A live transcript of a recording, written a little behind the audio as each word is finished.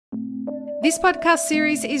This podcast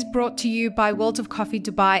series is brought to you by World of Coffee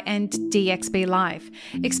Dubai and DXB Live.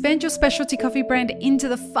 Expand your specialty coffee brand into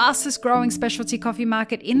the fastest growing specialty coffee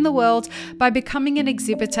market in the world by becoming an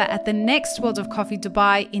exhibitor at the next World of Coffee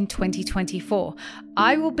Dubai in 2024.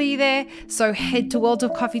 I will be there, so head to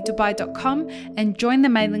worldofcoffeedubai.com and join the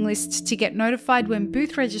mailing list to get notified when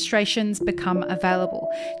booth registrations become available.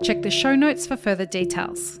 Check the show notes for further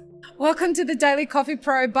details. Welcome to the Daily Coffee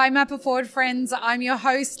Pro by Mapper Forward, friends. I'm your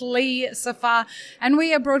host, Lee Safar, and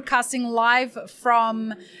we are broadcasting live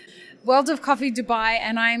from World of Coffee Dubai,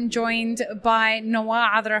 and I am joined by Nawar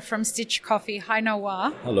Adra from Stitch Coffee. Hi,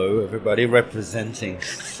 Nawar. Hello, everybody representing.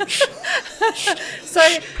 So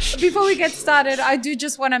before we get started, I do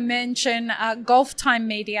just want to mention Golf Time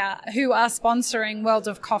Media, who are sponsoring World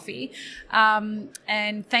of Coffee,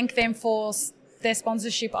 and thank them for their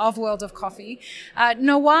sponsorship of World of Coffee.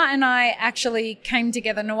 Nawar and I actually came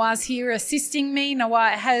together. Nawar's here assisting me.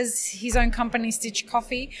 Nawar has his own company, Stitch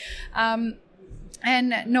Coffee. And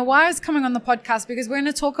Nawar is coming on the podcast because we're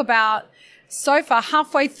going to talk about, so far,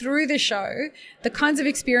 halfway through the show, the kinds of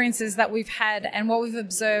experiences that we've had and what we've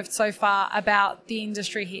observed so far about the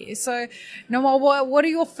industry here. So, Nawar, what are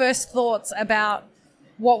your first thoughts about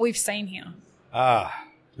what we've seen here?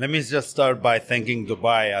 Let me just start by thanking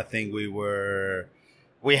Dubai. I think we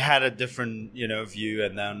had a different, view,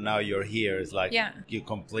 and now you're here. It's like you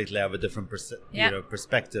completely have a different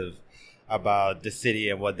perspective about the city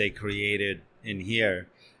and what they created in here.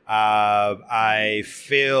 I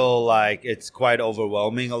feel like it's quite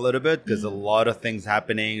overwhelming a little bit because a lot of things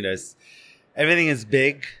happening. Everything is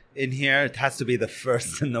big in here. It has to be the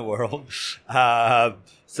first in the world.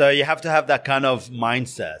 So you have to have that kind of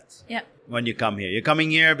mindset. Yeah. When you come here, you're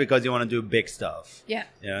coming here because you want to do big stuff. Yeah.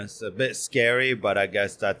 It's a bit scary, but I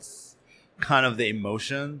guess that's kind of the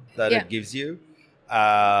emotion that it gives you.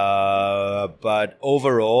 But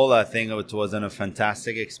overall, I think it was a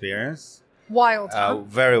fantastic experience. Wild, huh?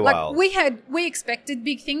 Very wild. We expected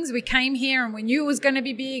big things. We came here and we knew it was going to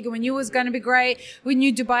be big. We knew it was going to be great. We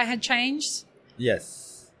knew Dubai had changed.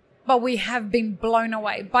 Yes. But we have been blown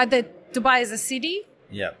away by Dubai as a city.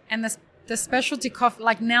 Yeah. And the specialty coffee.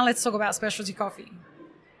 Like, now let's talk about specialty coffee.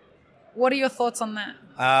 What are your thoughts on that?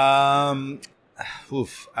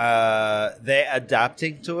 They're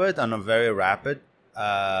adapting to it on a very rapid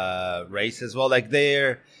race as well. Like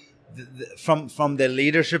from the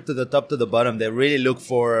leadership to the top to the bottom, they really look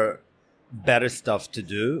for better stuff to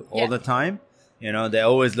do all the time. They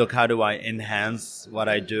always look, how do I enhance what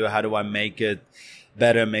I do? How do I make it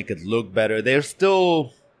better, make it look better? They're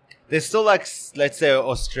still like, let's say,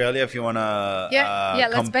 Australia, if you want to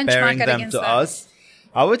comparing them to us.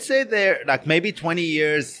 I would say they're like maybe 3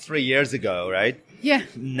 years ago, right? Yeah.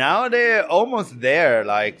 Now they're almost there,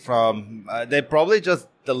 like they probably just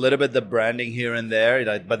a little bit the branding here and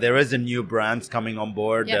there, but there is a new brands coming on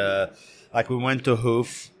board. Like we went to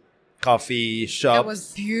Hoof Coffee Shop. That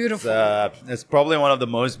was beautiful. It's probably one of the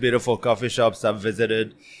most beautiful coffee shops I've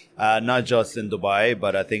visited, not just in Dubai,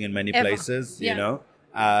 but I think in many places,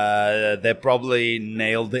 they probably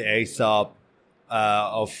nailed the ASAP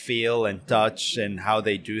of feel and touch and how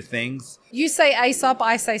they do things. You say ASAP,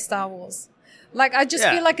 I say Star Wars. Like, I just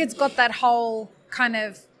feel like it's got that whole kind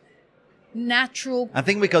of natural... I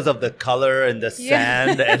think because of the color and the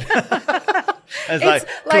sand and it's like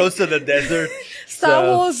close to the desert. Star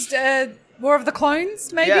Wars... War of the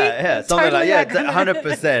Clones, maybe? Yeah, something totally like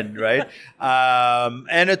 100%, right?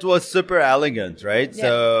 And it was super elegant, right? Yeah.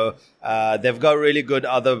 So they've got really good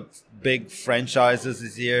other big franchises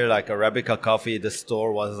this year, like Arabica Coffee. The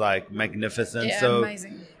store was like magnificent. Yeah, so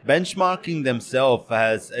amazing. Benchmarking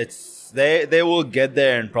themselves they will get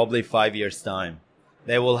there in probably 5 years' time.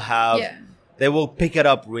 They will pick it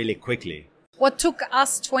up really quickly. What took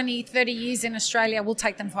us 20, 30 years in Australia will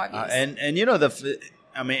take them 5 years.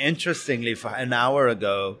 And interestingly, for an hour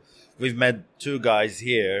ago, we've met two guys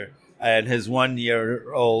here, and his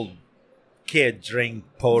 1-year-old kid drink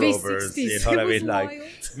pour-overs. V60s. You know what I mean?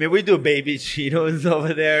 Wild. We do baby Cheetos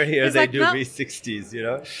over there. Here they do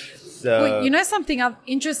V60s. So, well, something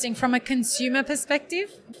interesting from a consumer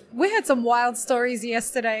perspective? We had some wild stories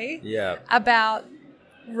yesterday about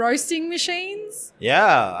roasting machines.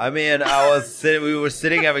 Yeah, we were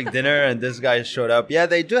sitting having dinner and this guy showed up. Yeah,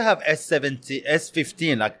 they do have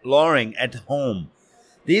S15, like Loring at home.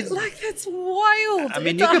 That's wild.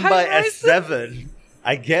 You can buy S7.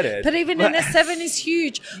 I get it. But even an S7 is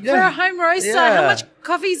huge. For a home roaster, how much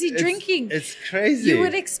coffee is he drinking? It's crazy. You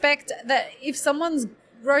would expect that if someone's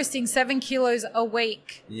roasting 7 kilos a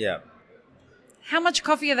week, how much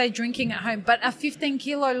coffee are they drinking at home? But a 15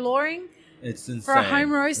 kilo Loring? It's insane. For a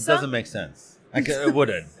home roaster? It doesn't make sense. It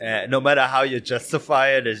wouldn't. No matter how you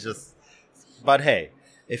justify it, it's just But hey,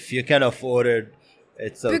 if you can afford it,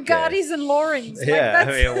 it's okay. Bugattis and Lorings. Like, Yeah,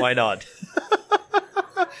 that's- I mean, why not?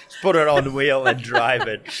 Just put it on wheel and drive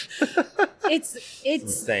it. it's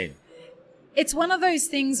Insane. it's one of those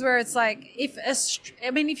things where it's like,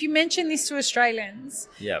 if you mention this to Australians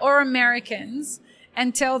Yeah. or Americans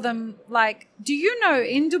and tell them, like, do you know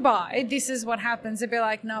in Dubai this is what happens? They'd be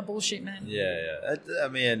like, nah, bullshit, man. Yeah. I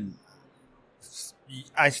mean,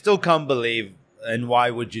 I still can't believe, and why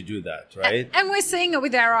would you do that, right? And we're seeing it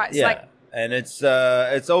with our eyes. Yeah. Like, And it's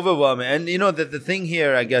overwhelming. And you know, the thing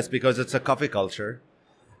here, I guess, because it's a coffee culture,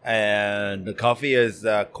 and the coffee is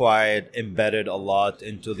quite embedded a lot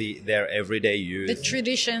into their everyday use. the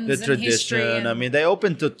traditions The and tradition. history. And, I mean, they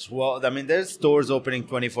open to 12. I mean, there's stores opening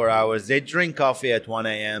 24 hours. They drink coffee at 1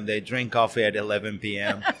 a.m. They drink coffee at 11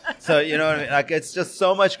 p.m. So, you know what I mean? Like, it's just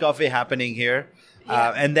so much coffee happening here.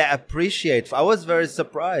 Yeah. And they appreciate, I was very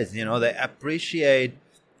surprised, you know, they appreciate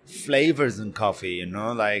flavors in coffee, you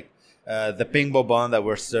know, like the ping bourbon that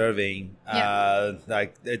we're serving.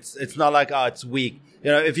 Like, it's not like, oh, it's weak. You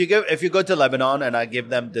know, if you go to Lebanon and I give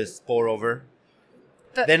them this pour over,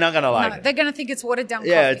 they're not gonna like it. They're gonna think it's watered down.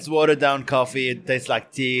 Yeah, coffee. it's watered down coffee. It tastes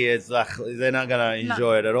like tea. It's like they're not gonna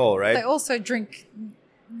enjoy it at all, right? They also drink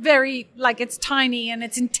very, like, it's tiny and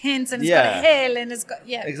it's intense and it's Yeah. got a hell and it's got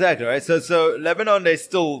Exactly, right? So Lebanon, they're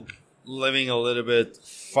still living a little bit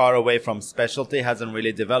far away from specialty, hasn't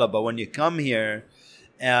really developed. But when you come here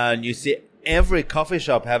and you see every coffee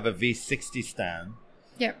shop have a V60 stand,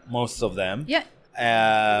 yeah, most of them. yeah.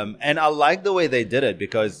 And I like the way they did it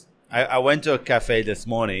because I went to a cafe this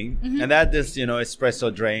morning and they had this, you know,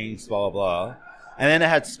 espresso drinks, blah, blah, blah. And then they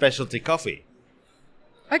had specialty coffee,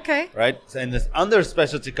 Okay. right? And this under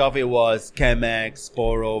specialty coffee was Chemex,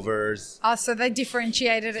 pour overs. So they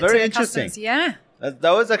differentiated it Very to the interesting. customers. Yeah.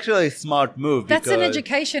 That was actually a smart move. That's an because,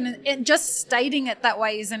 education, and just stating it that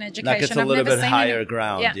way is an education. like, it's a I've little never bit seen higher any-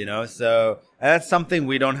 ground, Yeah. you know? So that's something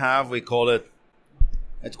we don't have. We call it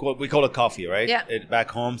coffee, right? Yeah.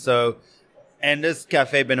 Back home. So, and this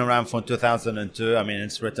cafe been around from 2002. I mean,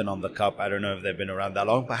 it's written on the cup. I don't know if they've been around that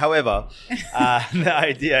long. But however, the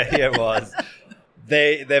idea here was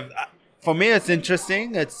they've for me, it's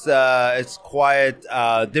interesting. It's quite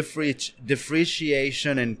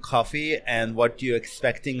differentiation in coffee and what you're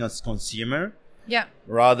expecting as consumer, Yeah.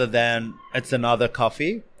 rather than it's another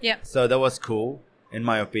coffee. Yeah. So that was cool, in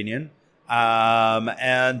my opinion.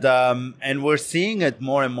 And we're seeing it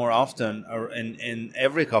more and more often in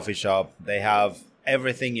every coffee shop. They have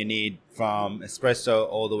everything you need from espresso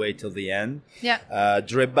all the way till the end. Yeah.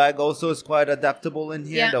 Drip bag also is quite adaptable in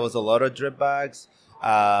here. Yeah. There was a lot of drip bags.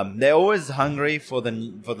 They're always hungry for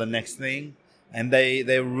the next thing, and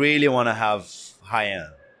they really want to have high end.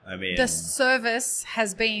 I mean, The service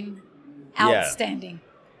has been outstanding.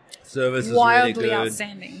 service is Wildly really good.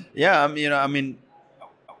 outstanding. Yeah,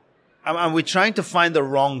 we're trying to find the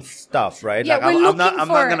wrong stuff, right? Yeah, like, we're I'm not looking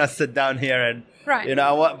for gonna it. sit down here and Right. you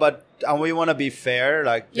know, we want to be fair.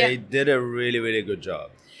 Like, Yeah. they did a really, really good job.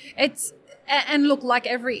 And look, like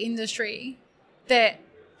every industry,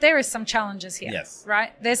 there is some challenges here. Yes.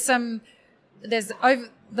 Right? The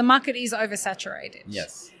market is oversaturated.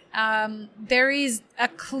 Yes. There is a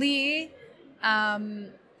clear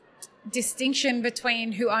distinction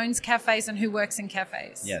between who owns cafes and who works in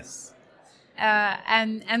cafes. Yes.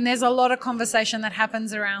 And there's a lot of conversation that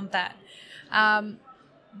happens around that.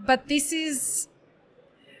 But this is...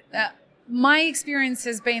 my experience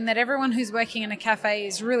has been that everyone who's working in a cafe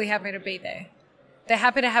is really happy to be there. They're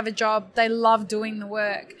happy to have a job. They love doing the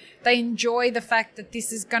work. They enjoy the fact that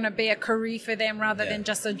this is going to be a career for them rather than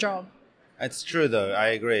just a job. It's true, though. I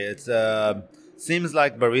agree. It's seems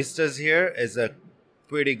like baristas here is a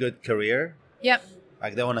pretty good career. Yep.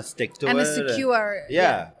 Like, they want to stick to And it. a secure...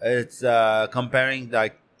 It's comparing,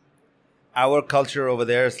 like, our culture over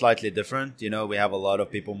there is slightly different. You know, we have a lot of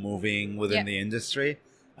people moving within the industry.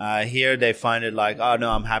 Here they find it like, oh no,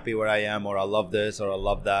 I'm happy where I am, or I love this, or I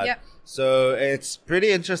love that. Yep. So it's pretty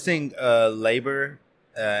interesting labor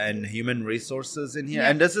and human resources in here. Yeah.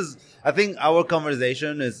 And this is, I think our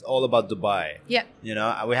conversation is all about Dubai. Yep. You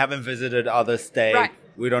know, we haven't visited other states. Right.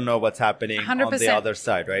 We don't know what's happening on 100%. the other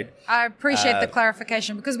side, right? I appreciate the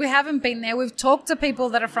clarification because we haven't been there. We've talked to people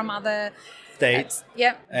that are from other States.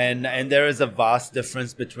 Yep. And there is a vast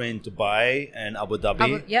difference between Dubai and Abu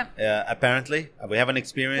Dhabi. Apparently, we haven't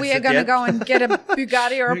experienced We are it going to yet. go and get a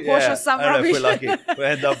Bugatti or a Porsche or something. I don't know if we're lucky. We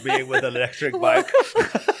end up being with an electric bike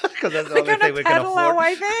because that's the We're only going thing to we can paddle our afford.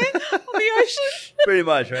 way there on the ocean. Pretty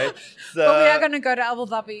much, right? So, But we are going to go to Abu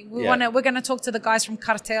Dhabi. Yeah. We're going to talk to the guys from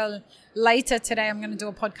Cartel later today. I'm going to do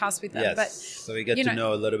a podcast with them. yes. But So we get you to know-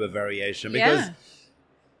 know a little bit of variation Yeah. because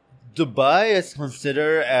Dubai is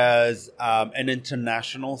considered as an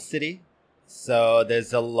international city. So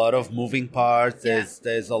there's a lot of moving parts.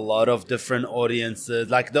 There's a lot of different audiences.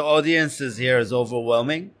 Like the audiences here is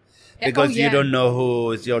overwhelming because you don't know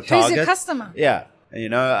who is your target. Who's your customer? Yeah.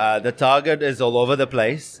 The target is all over the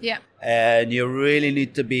place. Yeah. And you really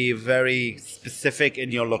need to be very specific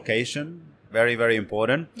in your location. Very, very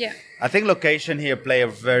important. Yeah. I think location here play a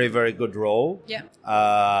very, very good role. Yeah.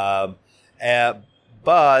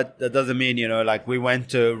 But that doesn't mean, like we went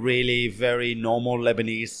to really very normal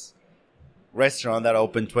Lebanese restaurant that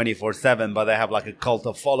open 24/7, but they have like a cult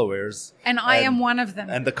of followers. And I am one of them.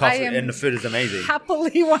 And the coffee and the food is amazing.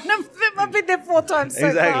 Happily one of them. I've been there 4 times so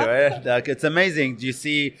exactly, far. right? Like it's amazing. You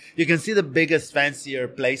can see the biggest, fancier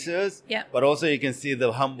places. Yeah. But also you can see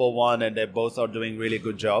the humble one, and they both are doing really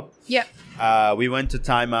good job. Yeah. We went to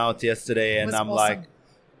Time Out yesterday, and I'm awesome. like,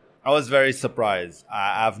 I was very surprised.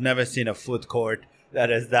 I've never seen a food court that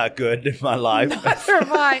is that good in my life. Neither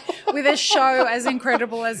have I. With a show as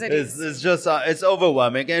incredible as it is. It's just, it's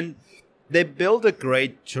overwhelming. And they build a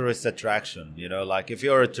great tourist attraction. Like if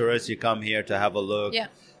you're a tourist, you come here to have a look. Yeah.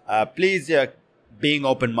 Please, being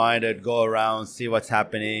open-minded, go around, see what's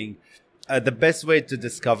happening. The best way to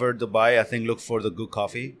discover Dubai, I think, look for the good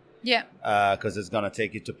coffee. Yeah. Because it's going to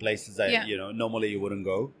take you to places that, normally you wouldn't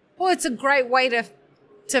go. Well, it's a great way to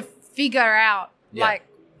figure out,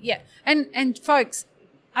 And folks,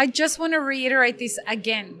 I just want to reiterate this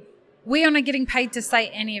again. We are not getting paid to say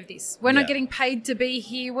any of this. We're not getting paid to be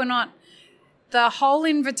here. The whole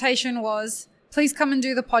invitation was, please come and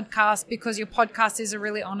do the podcast because your podcast is a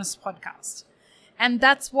really honest podcast. And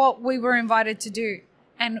that's what we were invited to do.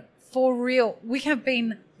 And for real, we have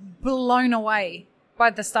been blown away by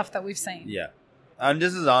the stuff that we've seen. Yeah. And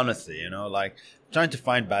this is honesty, like trying to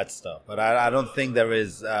find bad stuff. But I don't think there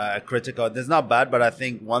is a critical. There's not bad, but I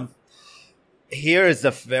think here is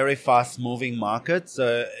a very fast moving market.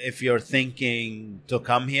 So if you're thinking to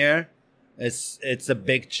come here, it's a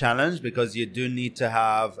big challenge because you do need to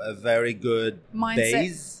have a very good mindset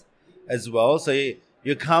base as well. So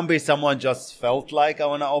you can't be someone just felt like I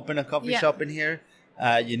want to open a coffee shop in here.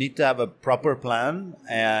 You need to have a proper plan,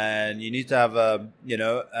 and you need to have a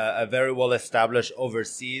very well established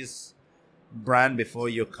overseas brand before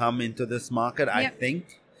you come into this market. I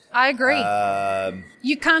think. I agree.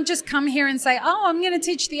 You can't just come here and say, "Oh, I'm going to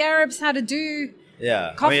teach the Arabs how to do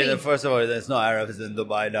coffee." I mean, first of all, there's no Arabs in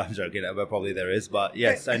Dubai. No, I'm joking. But probably there is. But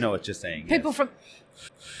yes, I know what you're saying. People from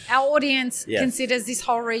our audience considers this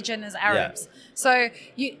whole region as Arabs. So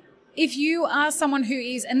if you are someone who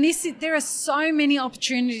is, and there are so many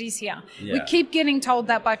opportunities here. We keep getting told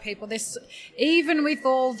that by people. Even with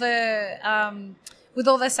all the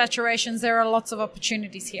saturations, there are lots of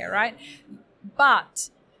opportunities here, right? But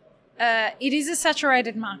it is a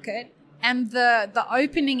saturated market, and the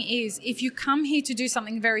opening is, if you come here to do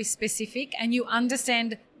something very specific and you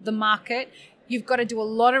understand the market, you've got to do a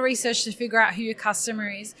lot of research to figure out who your customer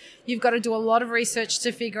is. You've got to do a lot of research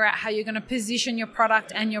to figure out how you're going to position your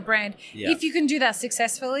product and your brand. Yeah. If you can do that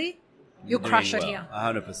successfully, you'll crush it here.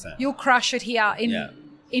 100%. You'll crush it here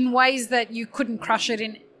in ways that you couldn't crush it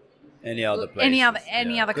in any other place. Any other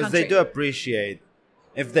country. Because they do appreciate,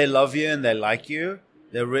 if they love you and they like you,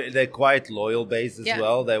 they're quite loyal based as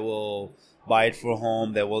well. They will buy it for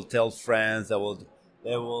home. They will tell friends. They will.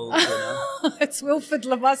 It's Wilfred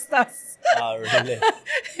Labustas. Oh, really?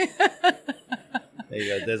 There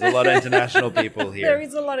you go. There's a lot of international people here. There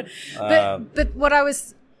is a lot of. But what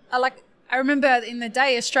I remember in the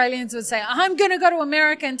day, Australians would say, "I'm going to go to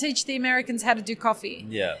America and teach the Americans how to do coffee."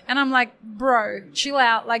 Yeah. And I'm like, bro, chill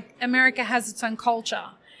out. Like, America has its own culture.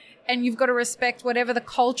 And you've got to respect whatever the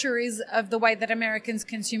culture is of the way that Americans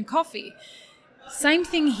consume coffee. Same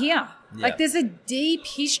thing here. Yeah. Like, there's a deep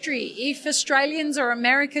history. If Australians or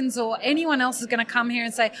Americans or anyone else is going to come here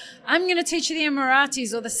and say, I'm going to teach the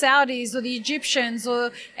Emiratis or the Saudis or the Egyptians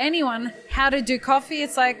or anyone how to do coffee,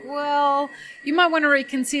 it's like, well, you might want to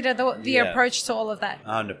reconsider the approach to all of that.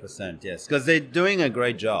 100%, yes. Because they're doing a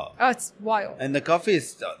great job. Oh, it's wild. And the coffee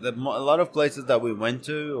is, a lot of places that we went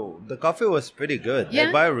to, the coffee was pretty good. Yeah.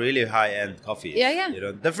 They buy really high-end coffees. Yeah.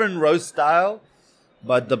 Different roast style.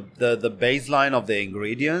 But the baseline of the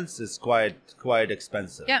ingredients is quite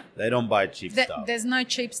expensive. Yeah. They don't buy cheap stuff. There's no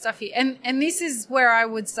cheap stuff here. And this is where I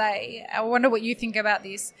would say, I wonder what you think about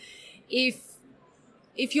this. If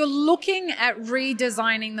you're looking at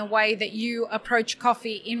redesigning the way that you approach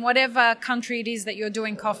coffee in whatever country it is that you're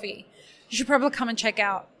doing coffee, you should probably come and check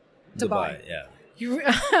out Dubai. Yeah.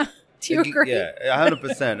 Do you agree? Yeah,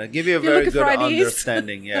 100%. I'll give you a very good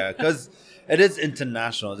understanding. Yeah, because it is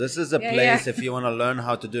international. This is a place if you want to learn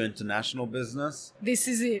how to do international business. This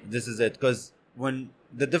is it. This is it. Because when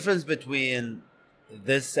the difference between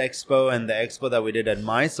this expo and the expo that we did at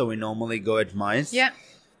MICE, so we normally go at MICE. Yeah.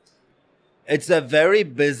 It's a very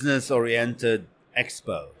business-oriented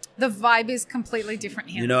expo. The vibe is completely different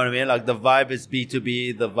here. You know what I mean? Like the vibe is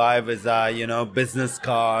B2B. The vibe is, business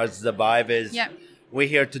cards. The vibe is we're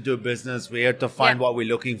here to do business. We're here to find what we're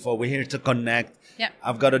looking for. We're here to connect. Yeah.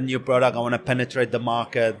 I've got a new product. I want to penetrate the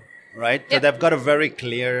market. Right? So they've got a very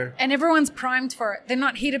clear... And everyone's primed for it. They're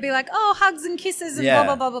not here to be like, oh, hugs and kisses and blah,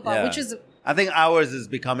 blah, blah, blah, blah, which is... I think ours is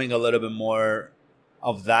becoming a little bit more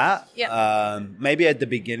of that. Yeah. Maybe at the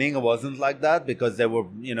beginning it wasn't like that because they were,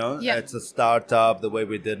 it's a startup. The way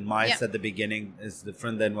we did MICE at the beginning is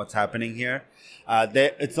different than what's happening here.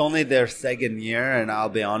 It's only their second year, and I'll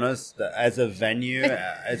be honest, as a venue,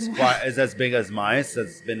 it's as big as MICE.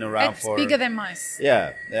 It's been around It's bigger than MICE.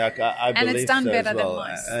 Yeah, I believe and it's done so better as well.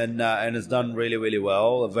 than MICE. And it's done really, really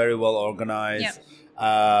well. Very well organized.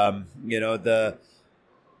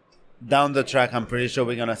 Down the track, I'm pretty sure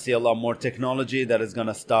we're going to see a lot more technology that is going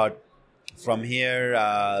to start from here.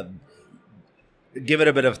 Give it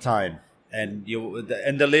a bit of time. And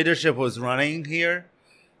the leadership who's running here,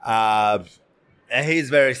 he's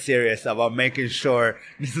very serious about making sure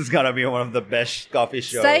this is going to be one of the best coffee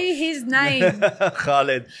shows. Say his name.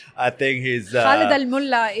 Khalid, I think he's... Khalid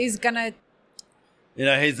Al-Mullah is going to...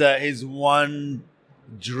 he's one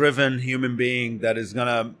driven human being that is going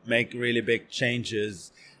to make really big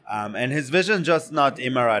changes. And his vision just not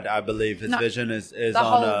Emirat, I believe. His vision is the on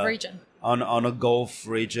whole a region. On a Gulf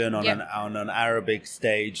region, on an Arabic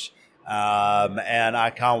stage. And I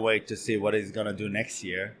can't wait to see what he's gonna do next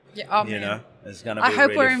year. Yeah, it's gonna be I hope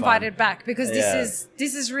really we're fun. invited back because this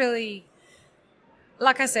is really,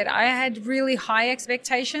 like I said, I had really high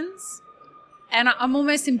expectations, and I'm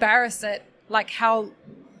almost embarrassed at like how,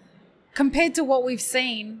 compared to what we've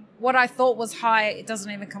seen, what I thought was high, it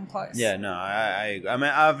doesn't even come close. Yeah, no, I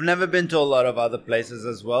mean, I've never been to a lot of other places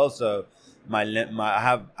as well, so I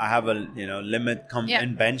have a limit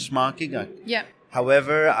in benchmarking.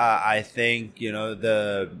 However, I think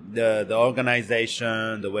the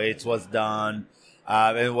organization, the way it was done,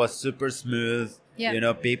 it was super smooth.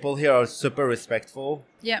 Yeah. People here are super respectful.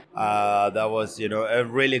 Yeah. That was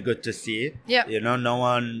really good to see. Yeah. No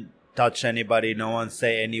one touch anybody, no one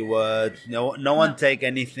say any word, no one take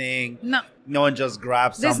anything, no one just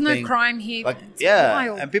grab something. There's no crime here.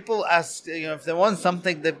 Wild. And people ask, if they want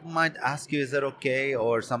something, they might ask you, is that okay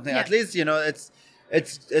or something. At least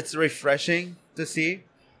it's refreshing to see,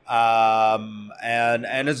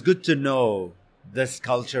 and it's good to know this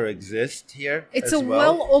culture exists here. It's a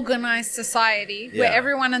well-organized society where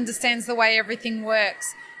everyone understands the way everything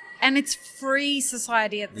works. And it's free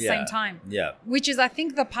society at the same time. Yeah. Which is, I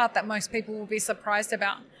think, the part that most people will be surprised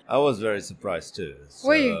about. I was very surprised too. So,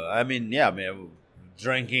 were you? I mean,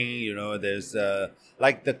 drinking, there's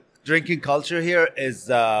like the drinking culture here is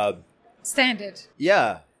standard.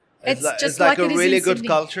 Yeah. It's like a really good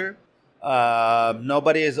culture.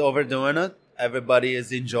 Nobody is overdoing it. Everybody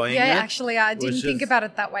is enjoying it. Yeah, actually, I didn't think about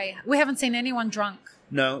it that way. We haven't seen anyone drunk.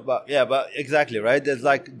 No, but exactly, right? It's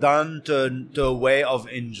like done to a way of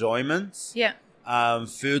enjoyment. Yeah.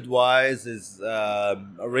 Food-wise is a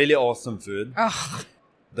really awesome food. Oh.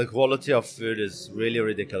 The quality of food is really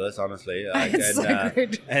ridiculous, honestly. It's so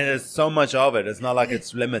good. And there's so much of it. It's not like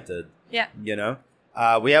it's limited. Yeah.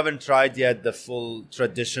 We haven't tried yet the full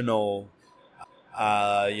traditional,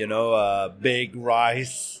 big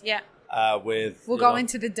rice. Yeah. We'll go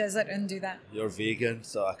into the desert and do that. You're vegan,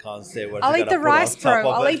 so I can't say what. I'll eat the rice, bro.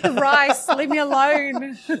 I'll eat the rice. Leave me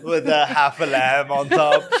alone. With half a lamb on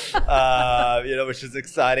top, which is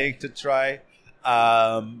exciting to try.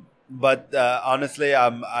 But honestly,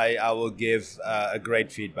 I will give a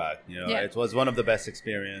great feedback. It was one of the best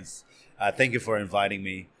experience. Thank you for inviting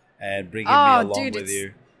me and bringing me along with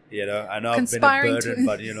you. I know I've been a burden,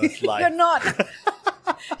 but it's life. You're not.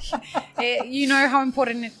 You know how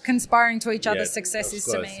important conspiring to each other's success is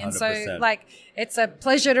to me. And 100%. So it's a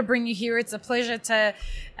pleasure to bring you here. It's a pleasure to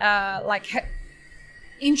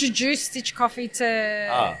introduce Stitch Coffee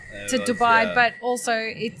to Dubai, but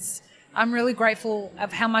also I'm really grateful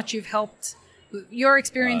of how much you've helped. Your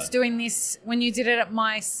experience doing this when you did it at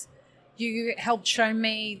MICE, you helped show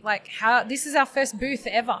me how this is our first booth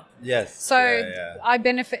ever. Yes. So I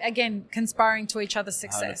benefit again conspiring to each other's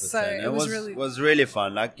success. 100%. So it was really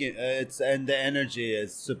fun. And the energy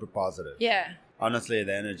is super positive. Yeah. Honestly,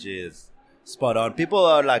 the energy is spot on. People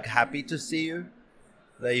are happy to see you.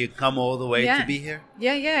 That you come all the way to be here.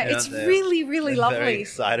 Yeah, yeah. It's really, really lovely. Very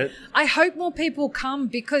excited. I hope more people come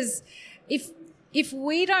because if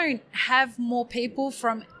we don't have more people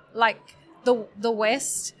from the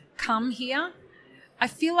West come here, I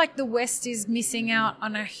feel like the West is missing out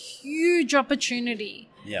on a huge opportunity.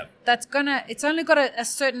 Yeah. It's only got a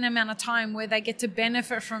certain amount of time where they get to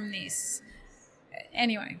benefit from this.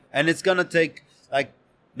 Anyway. And it's going to take, like,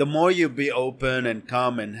 the more you be open and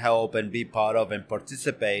come and help and be part of and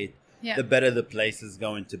participate, the better the place is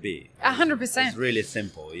going to be. 100%. It's really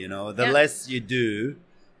simple, you know. The less you do,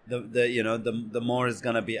 the more it's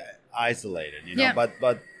going to be isolated, you know. Yeah.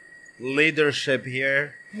 But leadership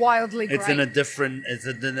here, wildly great. It's in a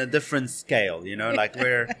different scale, you know. Like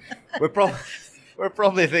we're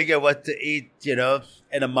probably thinking what to eat, you know,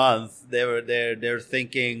 in a month. They're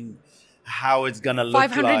thinking how it's gonna look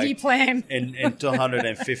 500-year plan in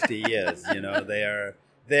 250 years. You know,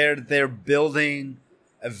 they're building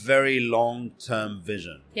a very long-term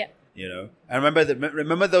vision. Yeah. You know, I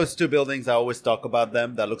remember those two buildings. I always talk about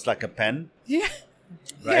them. That looks like a pen. Yeah.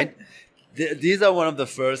 Right. Yeah. These are one of the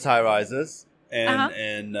first high rises.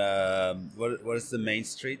 And what is the main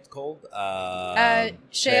street called?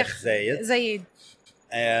 Sheikh Zayed.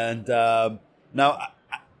 And now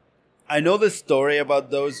I know the story about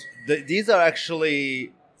those. These are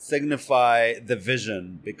actually signify the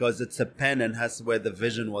vision because it's a pen and has where the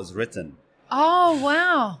vision was written. Oh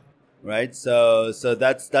wow! Right, so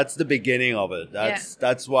that's the beginning of it.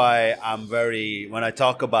 That's why I'm when I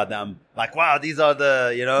talk about them, like, wow, these are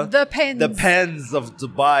the pens of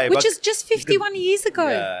Dubai, which is just 51 years ago.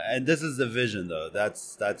 Yeah, and this is the vision though.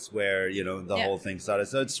 That's where the whole thing started.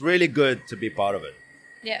 So it's really good to be part of it.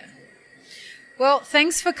 Yeah. Well,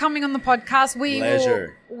 thanks for coming on the podcast.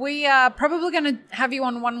 Pleasure. We are probably going to have you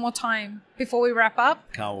on one more time before we wrap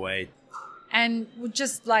up. Can't wait. And we'll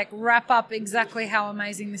just like wrap up exactly how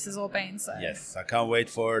amazing this has all been. So yes, I can't wait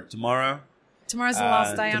for tomorrow. Tomorrow's the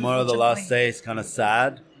last day. Tomorrow, the last day, is kind of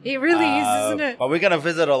sad. It really is, isn't it? But we're gonna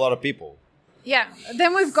visit a lot of people. Yeah.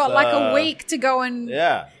 Then we've got like a week to go and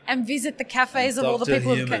visit the cafes of all the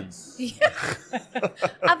people who came.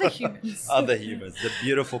 Other humans. Other humans, the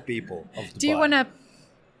beautiful people of Dubai. Do you want to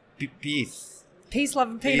peace, love,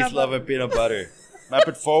 and peanut butter? Peace, love, and peanut butter. Map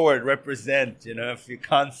it forward, represent. If you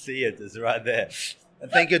can't see it, it's right there. And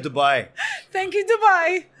thank you, Dubai. Thank you,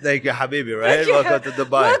 Dubai. Thank you, Habibi, right? Welcome to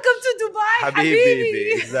Dubai. Welcome to Dubai,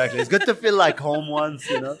 Habibi. Exactly. It's good to feel like home once,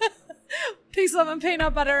 Peace, love, and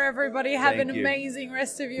peanut butter, everybody. Have an amazing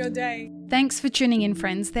rest of your day. Thanks for tuning in,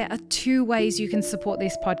 friends. There are 2 ways you can support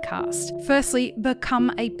this podcast. Firstly,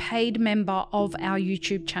 become a paid member of our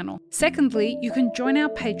YouTube channel. Secondly, you can join our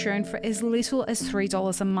Patreon for as little as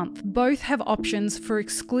 $3 a month. Both have options for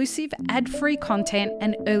exclusive ad-free content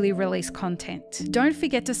and early release content. Don't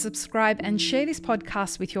forget to subscribe and share this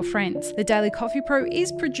podcast with your friends. The Daily Coffee Pro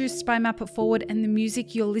is produced by Map It Forward, and the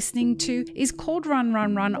music you're listening to is called Run,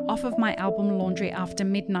 Run, Run off of my album Laundry After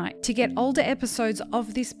Midnight. To get older episodes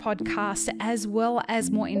of this podcast as well as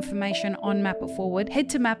more information on Map It Forward, head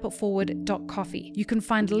to mapitforward.coffee. You can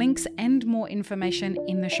find links and more information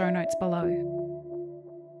in the show notes below.